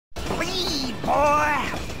speed, boy.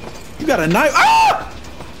 You got a knife? Ah!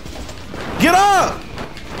 Get up!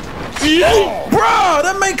 Bro,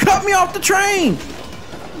 that man cut me off the train.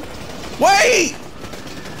 Wait!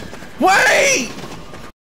 Wait!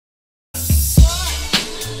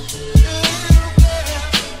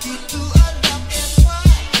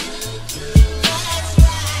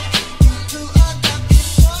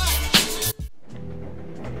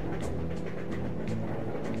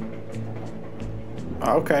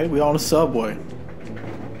 Okay, we on the subway.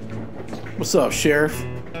 What's up, Sheriff?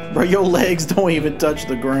 Bro, your legs don't even touch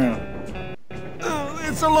the ground.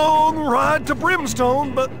 It's a long ride to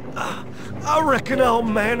Brimstone, but I reckon I'll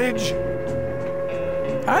manage.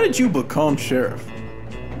 How did you become sheriff?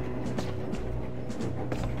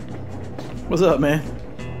 What's up, man?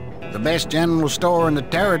 The best general store in the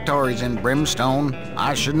territory's in Brimstone.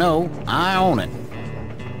 I should know. I own it.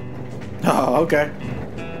 Oh, okay.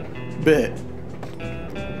 Bet.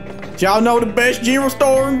 Y'all know the best general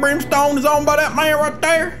store in Brimstone is owned by that man right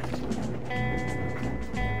there?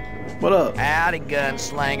 What up? Howdy,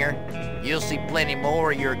 gunslinger. You'll see plenty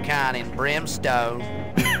more of your kind in Brimstone.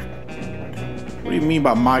 What do you mean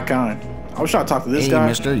by my kind? I was trying to talk to this guy. Hey,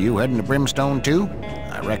 mister, you heading to Brimstone too?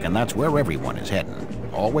 I reckon that's where everyone is heading.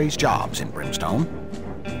 Always jobs in Brimstone.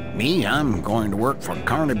 Me, I'm going to work for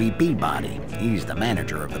Carnaby Peabody. He's the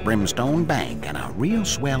manager of the Brimstone Bank and a real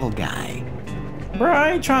swell guy. Bro,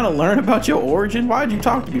 I ain't trying to learn about your origin. Why'd you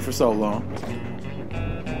talk to me for so long?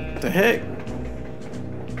 The heck?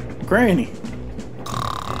 Granny.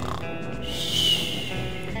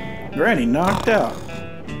 Granny knocked out.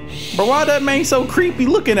 But why that man so creepy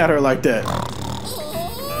looking at her like that?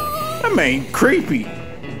 That man creepy.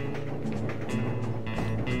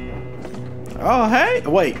 Oh, hey.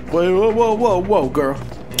 Wait, whoa, girl.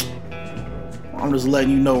 I'm just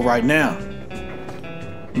letting you know right now.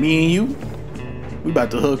 Me and you, we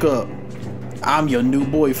about to hook up. I'm your new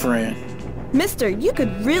boyfriend. Mister, you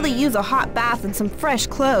could really use a hot bath and some fresh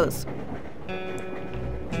clothes.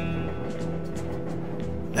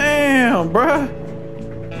 Damn, bruh.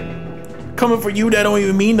 Coming for you, that don't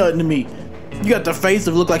even mean nothing to me. You got the face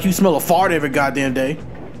to look like you smell a fart every goddamn day.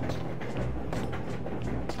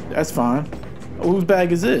 That's fine. Oh, whose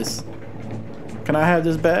bag is this? Can I have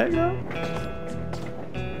this bag now?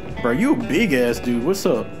 Bro, you a big ass dude. What's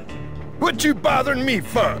up? What you bothering me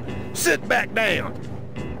for? Sit back down.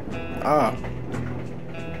 Ah.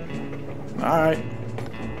 Alright.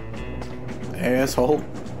 Asshole.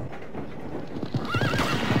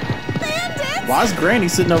 Bandits! Why is Granny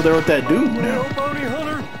sitting over there with that dude now? Well, Bounty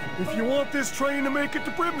Hunter, if you want this train to make it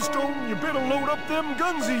to Brimstone, you better load up them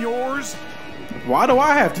guns of yours. Why do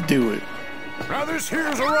I have to do it? Now this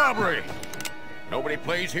here's a robbery. Nobody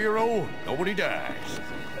plays hero, nobody dies.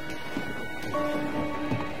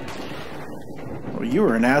 Well, you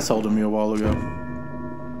were an asshole to me a while ago.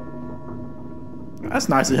 That's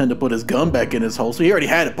nice of him to put his gun back in his holster. He already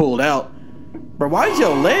had it pulled out. Bro, why is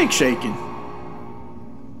your leg shaking?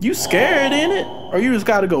 You scared in it? Or you just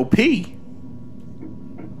gotta go pee?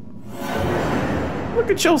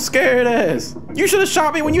 Look at your scared ass. You should have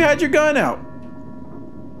shot me when you had your gun out.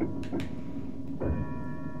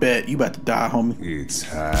 Bet you about to die, homie. It's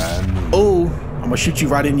time. Oh, I'm gonna shoot you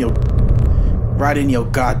right in your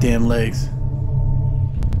goddamn legs.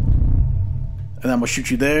 And I'm gonna shoot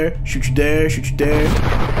you there, shoot you there, shoot you there.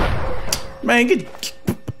 Man, get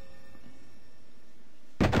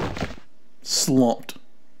slumped.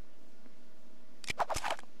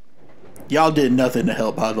 Y'all did nothing to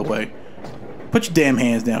help, by the way. Put your damn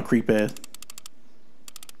hands down, creep ass.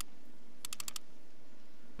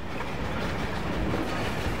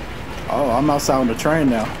 Oh, I'm outside on the train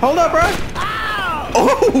now. Hold up, bro.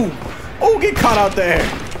 Oh, get caught out there.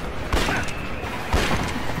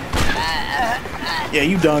 Yeah,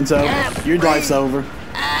 you done so. Your life's over.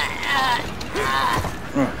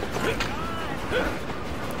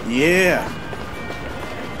 Yeah.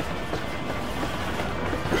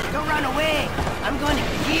 Don't run away. I'm going to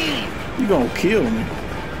kill you. You gonna kill me?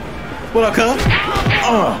 What up, cuz?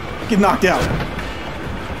 Get knocked out.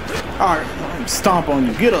 Alright, stomp on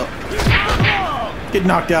you. Get up. Get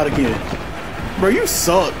knocked out again. Bro, you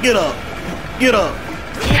suck. Get up. Get up.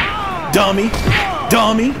 Dummy.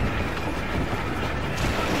 Dummy.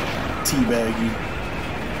 Teabag you.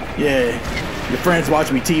 Yeah. Your friends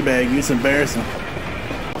watch me teabag you. It's embarrassing.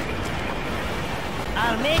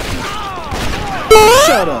 I'll make you.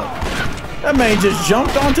 Shut up. That man just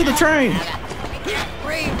jumped onto the train.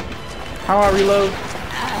 How I reload?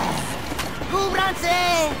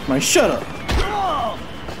 Man, shut up.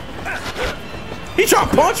 He tried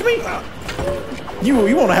to punch me? You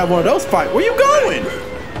want to have one of those fights. Where you going?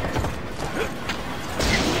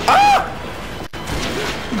 Ah!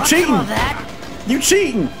 cheating. You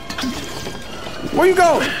cheating. Where you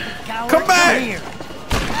going? Come back.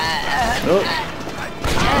 Oh.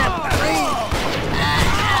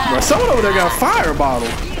 Bro, someone over there got a fire bottle.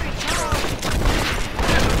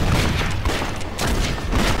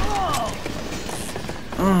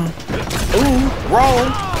 Ooh, roll.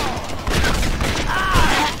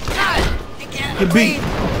 Get beat.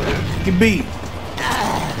 Get beat.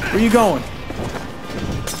 Where you going?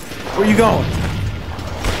 Where you going?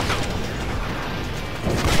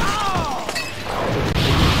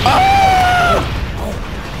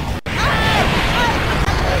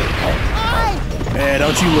 Man,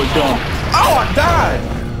 don't you look dumb. Oh, I died!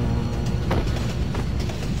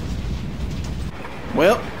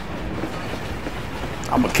 Well,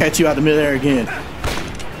 I'm gonna catch you out the midair again.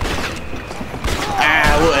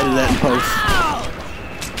 Ah, we'll edit that in post.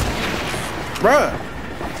 Bruh,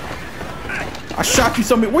 I shot you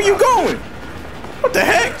something. Where you going? What the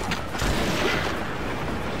heck?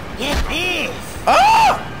 Get this!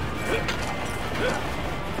 Ah!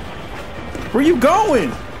 Where you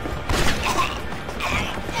going?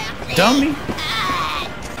 Dummy.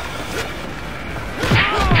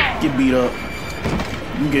 Get beat up.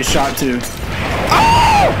 You can get shot too.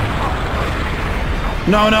 Oh!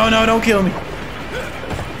 No, no, no, don't kill me.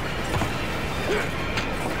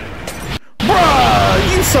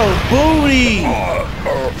 Bruh, you so booty.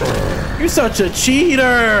 You're such a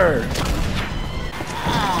cheater.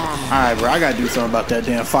 Alright, bro, I gotta do something about that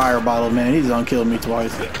damn fire bottle, man. He's gonna kill me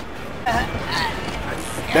twice.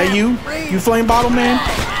 That you? You flame bottle, man?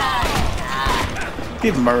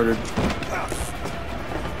 Get murdered.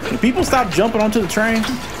 Can people stop jumping onto the train?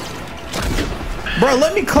 Bro,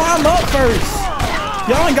 let me climb up first.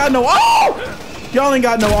 Y'all ain't got no... Oh! Y'all ain't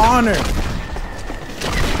got no honor.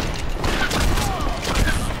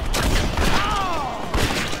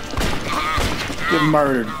 Get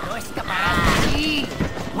murdered.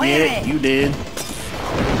 Yeah, you did.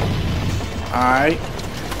 Alright.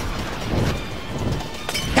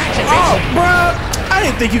 Oh, bro! I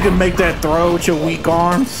didn't think you could make that throw with your weak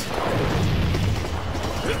arms.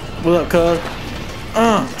 What up, cuz?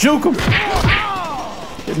 Juke him!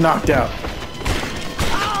 Get knocked out.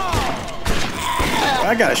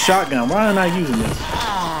 I got a shotgun. Why am I not using this?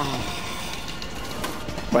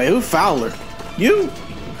 Wait, who Fowler? You?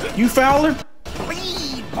 You Fowler?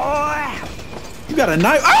 You got a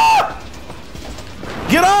knife? Ah!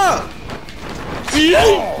 Get up!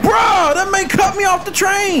 Bro, that man cut me off the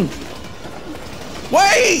train.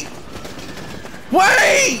 Wait!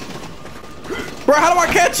 Wait! Bro, how do I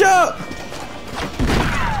catch up?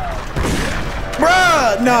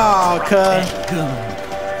 Bro, no, cuz.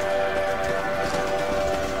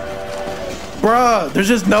 Bro, there's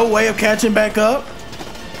just no way of catching back up?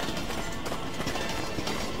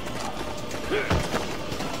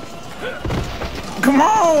 Come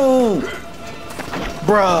on!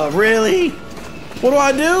 Bruh, really? What do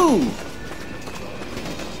I do?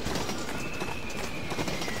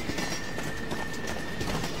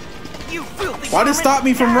 Why did it stop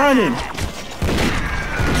me from running?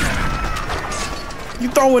 You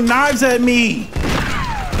throwing knives at me!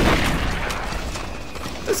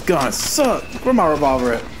 This gun sucks. Where my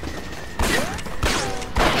revolver at?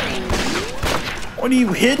 What are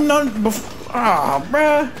you hitting on? Ah,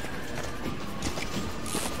 bruh.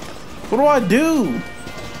 What do I do?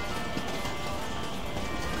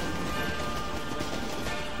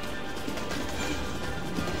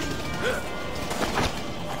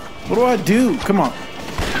 What do I do? Come on.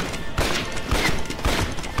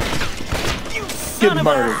 Get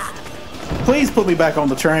murdered. Please put me back on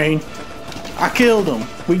the train. I killed him.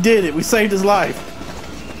 We did it. We saved his life.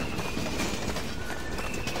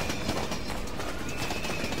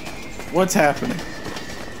 What's happening?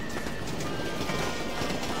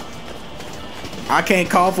 I can't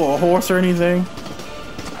call for a horse or anything.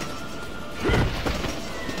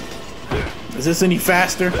 Is this any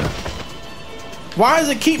faster? Why does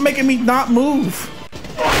it keep making me not move?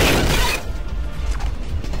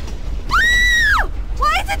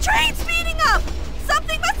 Why is the train speeding up?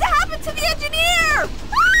 Something must have happened to the engineer!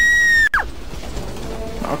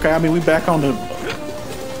 Okay, I mean, we back on the...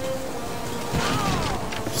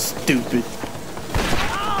 Stupid.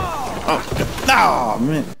 Oh,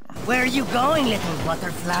 man. Where are you going, little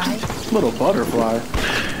butterfly? Little butterfly.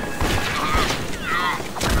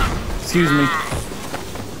 Excuse me.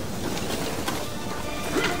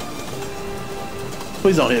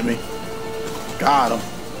 Please don't hit me. Got him.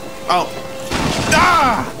 Oh.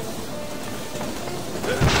 Ah!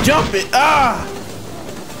 Jump it. Ah!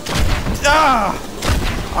 Ah!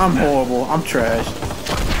 I'm horrible. I'm trash.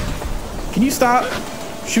 Can you stop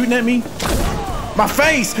shooting at me? My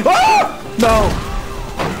face! Oh! No!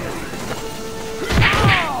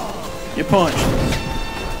 Get punched.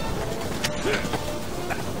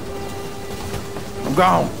 I'm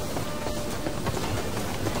gone.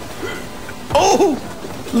 Oh!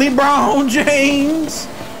 LeBron James!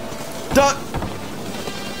 Duck!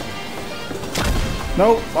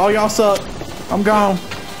 Nope, all y'all suck. I'm gone.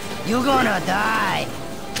 You gonna die.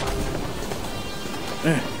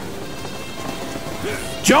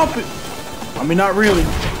 Jump it! I mean, not really.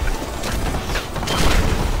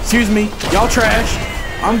 Excuse me, y'all trash.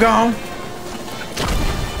 I'm gone.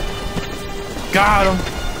 Got him.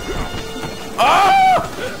 Oh!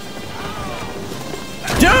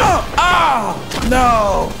 Jump! Oh!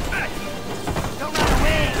 No! Don't run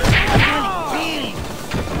away.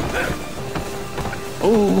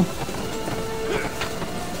 Ooh.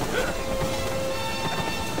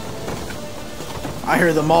 I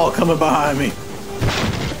hear them all coming behind me.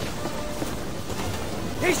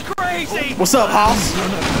 He's crazy! What's up, House?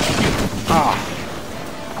 Ah.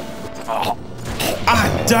 Oh.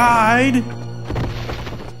 I died.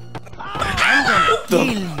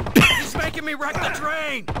 He's making me wreck the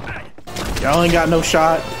train! Y'all ain't got no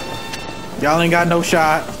shot. Y'all ain't got no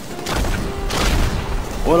shot.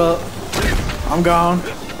 What up? I'm gone.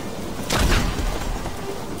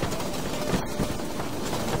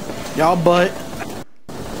 Y'all butt.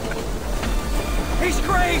 He's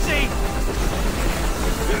crazy!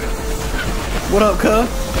 What up, cuz?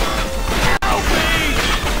 Help me!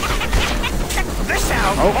 This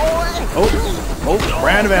out, boy! Oh,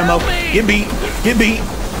 round of ammo. Get beat. Get beat.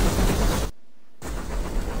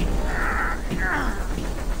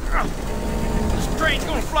 This train's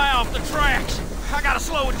gonna fly off the tracks. I gotta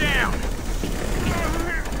slow it down.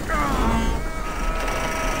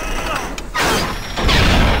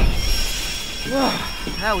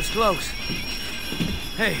 That was close.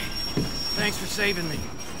 Hey, thanks for saving me.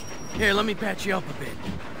 Here, let me patch you up a bit.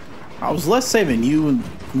 I was less saving you and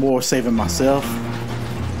more saving myself.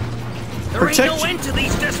 There ain't no end to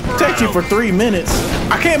these desperados. Protect you for 3 minutes.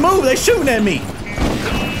 I can't move. They shooting at me.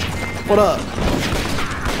 What up?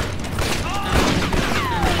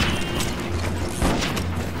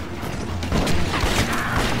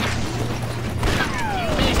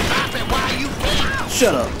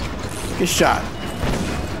 Shut up. Get shot.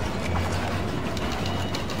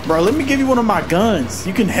 Bro, let me give you one of my guns.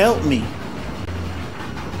 You can help me.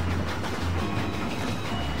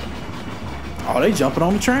 Oh, they jumping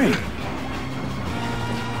on the train.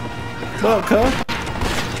 What up, cuz?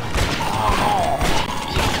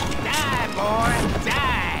 Die, boy,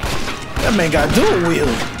 die. That man got dual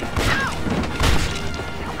wheeling.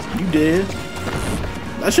 You dead.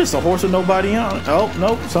 That's just a horse with nobody on it. Oh,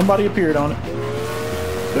 nope. Somebody appeared on it.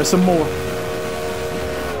 There's some more.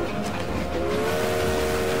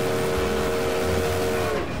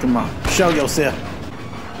 Come on. Show yourself.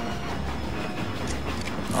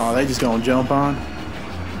 Oh, they just gonna jump on.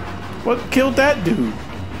 What killed that dude?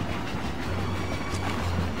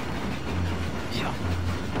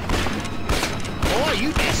 Boy,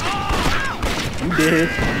 you just... You dead.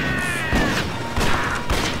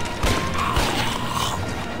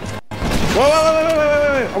 Whoa,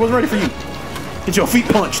 wait. I wasn't ready for you. Get your feet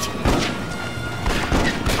punched.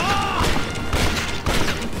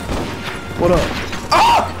 What up?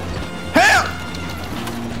 Oh! Help!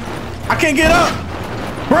 I can't get up.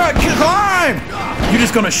 Bruh, climb! You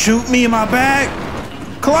just gonna shoot me in my back?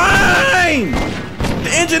 Climb!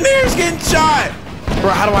 The engineer's getting shot!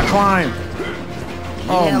 Bruh, how do I climb?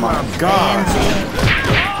 Oh my god.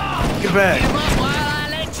 Get back.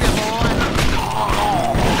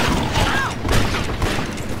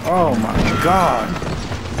 Oh my god.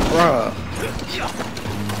 Bruh.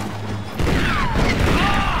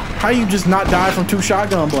 How you just not die from 2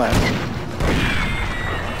 shotgun blasts?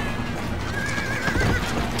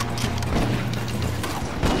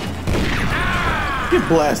 Get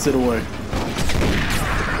blasted away.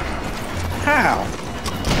 How?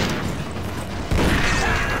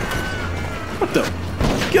 What the?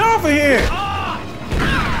 Get off of here!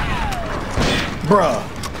 Bruh.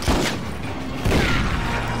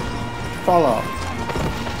 Fall off.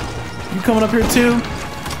 You coming up here too?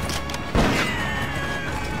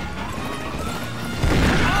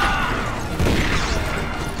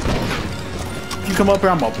 If you come up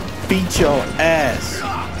here, I'm gonna beat your ass.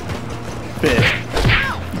 Bitch.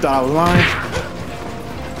 You thought I was lying?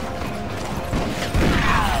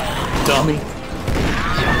 Dummy.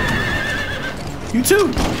 You too.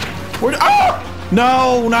 Where? Oh!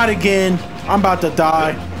 No, not again. I'm about to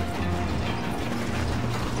die.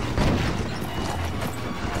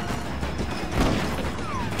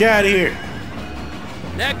 Get out of here.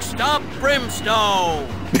 Next up, Brimstone.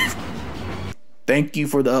 Thank you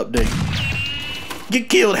for the update. Get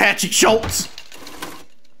killed, Hatchet Schultz.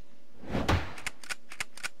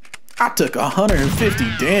 I took 150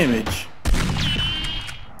 damage.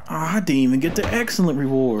 Oh, I didn't even get the excellent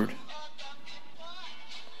reward.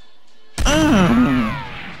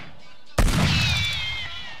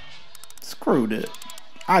 Screwed it.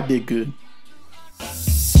 I did good.